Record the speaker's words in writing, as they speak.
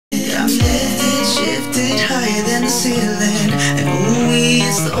got me lifted, shifted higher than the ceiling. And ooh,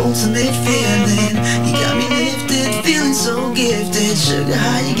 it's the ultimate feeling. You got me lifted, feeling so gifted. Sugar,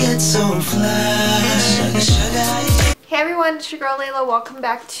 how you get so fly? Sugar, sugar, how you get. Hey everyone, it's your girl Layla. Welcome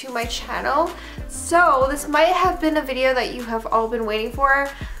back to my channel. So this might have been a video that you have all been waiting for.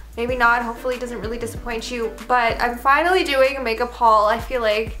 Maybe not. Hopefully it doesn't really disappoint you. But I'm finally doing a makeup haul. I feel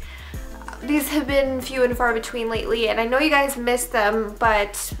like these have been few and far between lately, and I know you guys missed them,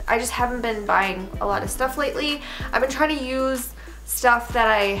 but I just haven't been buying a lot of stuff lately. I've been trying to use stuff that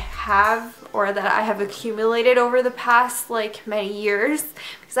I have or that I have accumulated over the past like many years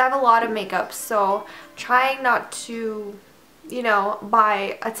because I have a lot of makeup, so trying not to, you know,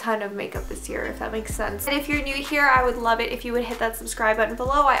 buy a ton of makeup this year, if that makes sense. And if you're new here, I would love it if you would hit that subscribe button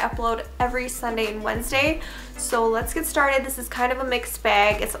below. I upload every Sunday and Wednesday. So let's get started. This is kind of a mixed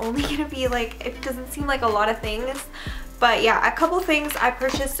bag. It's only gonna be like, it doesn't seem like a lot of things, but yeah, a couple things I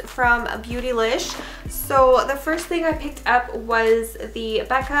purchased from Beautylish. So the first thing I picked up was the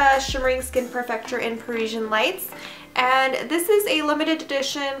Becca Shimmering Skin Perfector in Parisian Lights. And this is a limited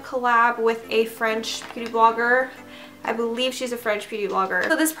edition collab with a French beauty blogger. I believe she's a French beauty blogger.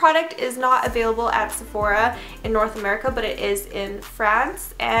 So this product is not available at Sephora in North America, but it is in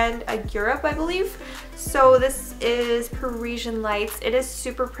France and Europe, I believe. So this is Parisian Lights. It is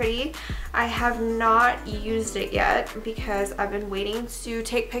super pretty. I have not used it yet because I've been waiting to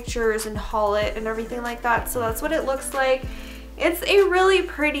take pictures and haul it and everything like that. So that's what it looks like. It's a really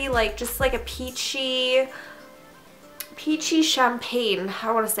pretty, like, just like a peachy champagne,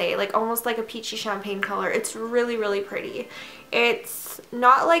 I want to say, like almost like a peachy champagne color. It's really, really pretty. It's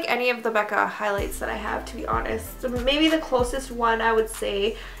not like any of the Becca highlights that I have, to be honest. So maybe the closest one, I would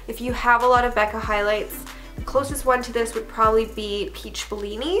say, if you have a lot of Becca highlights, the closest one to this would probably be Peach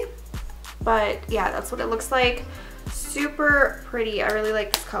Bellini. But yeah, that's what it looks like. Super pretty. I really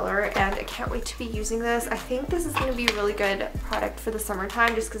like this color and I can't wait to be using this. I think this is going to be a really good product for the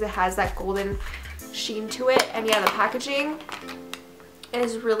summertime just because it has that golden sheen to it. And yeah, the packaging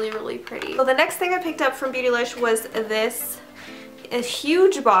is really, really pretty. So the next thing I picked up from Beautylish was a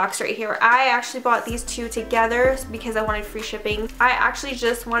huge box right here. I actually bought these two together because I wanted free shipping. I actually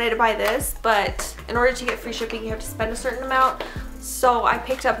just wanted to buy this, but in order to get free shipping you have to spend a certain amount. So I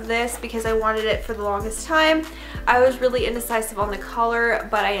picked up this because I wanted it for the longest time. I was really indecisive on the color,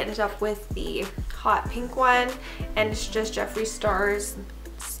 but I ended up with the hot pink one, and it's just Jeffree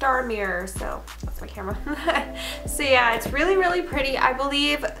Star Mirror, so that's my camera. So yeah, it's really, really pretty. I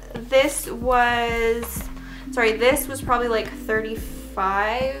believe this was probably like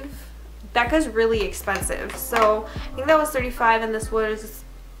 $35. Becca's really expensive, so I think that was $35 and this was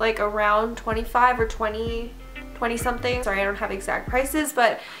like around $25 or 20 something. Sorry, I don't have exact prices,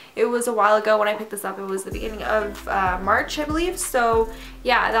 but it was a while ago when I picked this up. It was the beginning of March, I believe. So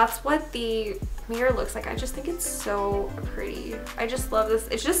yeah, that's what the mirror looks like. I just think it's so pretty. I just love this.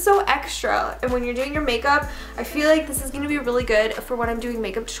 It's just so extra, and when you're doing your makeup, I feel like this is going to be really good for when I'm doing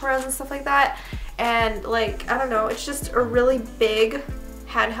makeup tutorials and stuff like that. And like, I don't know, it's just a really big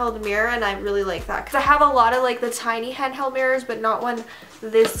handheld mirror, and I really like that because I have a lot of like the tiny handheld mirrors, but not one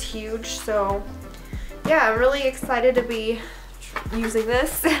this huge. So yeah, I'm really excited to be using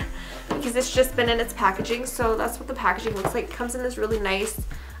this because it's just been in its packaging. So that's what the packaging looks like. It comes in this really nice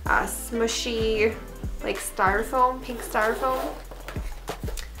smushy like styrofoam, pink styrofoam.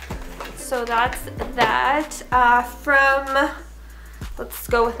 So that's that. Let's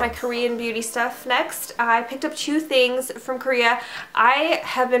go with my Korean beauty stuff next. I picked up two things from Korea. I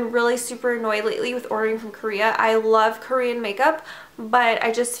have been really super annoyed lately with ordering from Korea. I love Korean makeup, but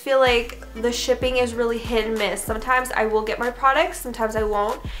I just feel like the shipping is really hit and miss. Sometimes I will get my products, sometimes I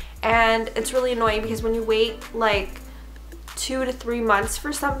won't, and it's really annoying because when you wait like 2 to 3 months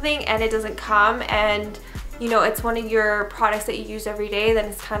for something and it doesn't come, and you know it's one of your products that you use every day, then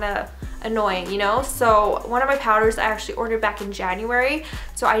it's kind of annoying, you know? So one of my powders I actually ordered back in January,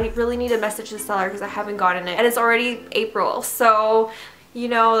 so I really need to message the seller because I haven't gotten it, and it's already April. So you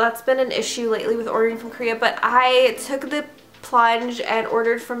know, that's been an issue lately with ordering from Korea, but I took the plunge and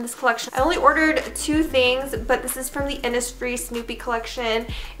ordered from this collection. I only ordered 2 things, but this is from the Innisfree Snoopy collection.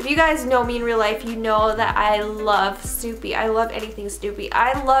 If you guys know me in real life, you know that I love Snoopy. I love anything Snoopy.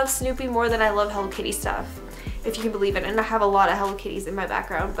 I love Snoopy more than I love Hello Kitty stuff, if you can believe it. And I have a lot of Hello Kitties in my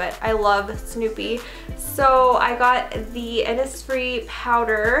background, but I love Snoopy. So I got the Innisfree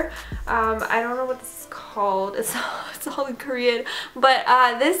powder. I don't know what this is called. It's all in Korean, but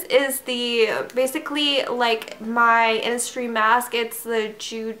this is the basically like my Innisfree mask. It's the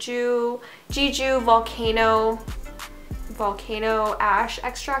Jeju volcano ash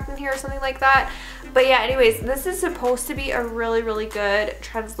extract in here or something like that. But yeah, anyways, this is supposed to be a really, really good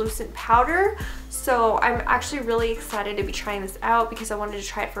translucent powder. So I'm actually really excited to be trying this out because I wanted to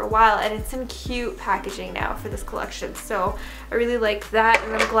try it for a while, and it's in cute packaging now for this collection. So I really like that,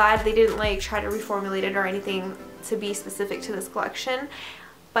 and I'm glad they didn't like try to reformulate it or anything to be specific to this collection.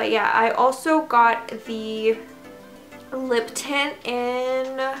 But yeah, I also got the lip tint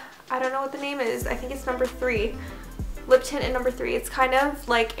in, I don't know what the name is, I think it's number 3. Lip tint in number 3. It's kind of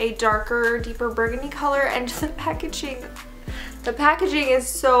like a darker, deeper burgundy color, and the packaging is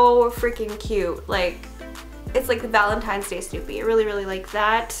so freaking cute. Like, it's like the Valentine's Day Snoopy. I really, really like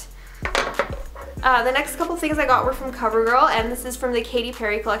that. The next couple things I got were from CoverGirl, and this is from the Katy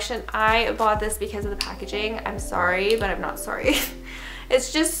Perry collection. I bought this because of the packaging. I'm sorry, but I'm not sorry.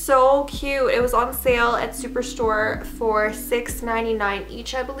 It's just so cute. It was on sale at Superstore for $6.99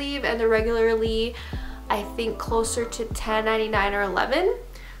 each, I believe, and they're regularly, I think, closer to $10.99 or $11.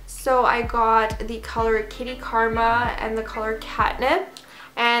 So I got the color Kitty Karma and the color Catnip,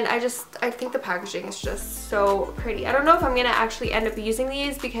 and I think the packaging is just so pretty. I don't know if I'm gonna actually end up using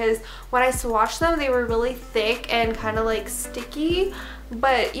these because when I swatched them, they were really thick and kind of like sticky,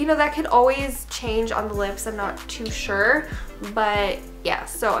 but you know, that could always change on the lips. I'm not too sure, but yeah,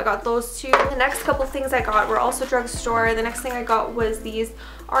 so I got those two. The next couple things I got were also drugstore. The next thing I got was these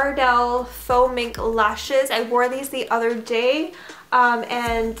Ardell Faux Mink Lashes. I wore these the other day,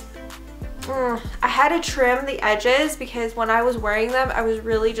 and I had to trim the edges because when I was wearing them, I was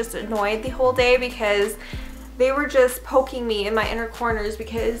really just annoyed the whole day because they were just poking me in my inner corners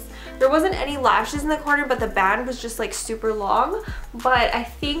because there wasn't any lashes in the corner, but the band was just like super long. But I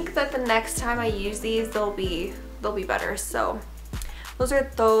think that the next time I use these, they'll be better. So those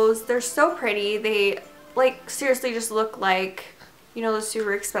are those. They're so pretty. They like seriously just look like, you know, the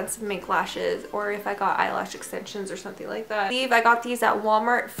super expensive mink lashes, or if I got eyelash extensions or something like that. I believe I got these at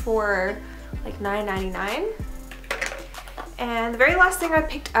Walmart for like $9.99. And the very last thing I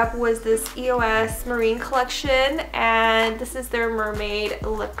picked up was this EOS Marine collection, and this is their Mermaid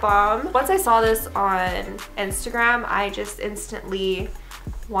Lip Balm. Once I saw this on Instagram, I just instantly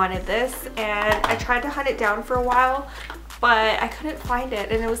wanted this, and I tried to hunt it down for a while, but I couldn't find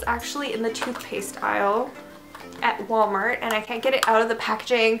it, and it was actually in the toothpaste aisle at Walmart, and I can't get it out of the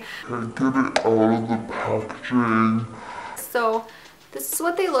packaging. So this is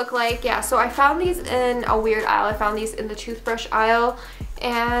what they look like. Yeah, so I found these in a weird aisle. I found these in the toothbrush aisle,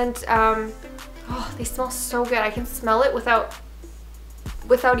 and oh, they smell so good. I can smell it without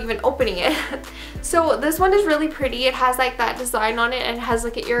even opening it. So this one is really pretty. It has like that design on it, and it has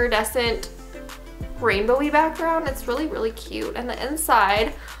like an iridescent rainbowy background. It's really, really cute. And the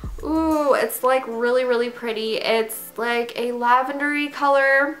inside, ooh, it's like really, really pretty. It's like a lavendery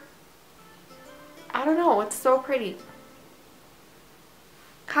color. I don't know, it's so pretty.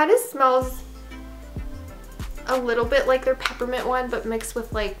 Kind of smells a little bit like their peppermint one, but mixed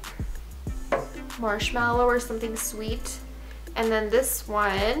with like marshmallow or something sweet. And then this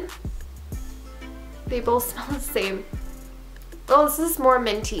one, they both smell the same. Oh, this is more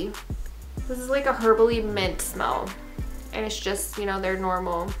minty. This is like a herbally mint smell, and it's just, you know, their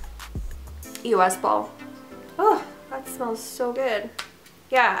normal EOS ball. Oh, that smells so good.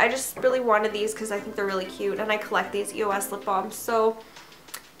 Yeah, I just really wanted these because I think they're really cute, and I collect these EOS lip balms. So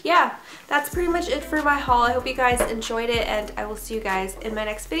yeah, that's pretty much it for my haul. I hope you guys enjoyed it, and I will see you guys in my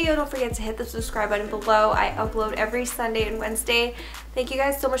next video. Don't forget to hit the subscribe button below. I upload every Sunday and Wednesday. Thank you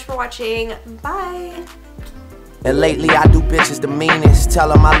guys so much for watching. Bye! And lately I do bitches the meanest. Tell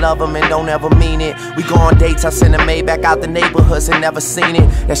them I love them and don't ever mean it. We go on dates, I send a maid back out the neighborhoods and never seen it.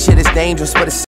 That shit is dangerous, but it's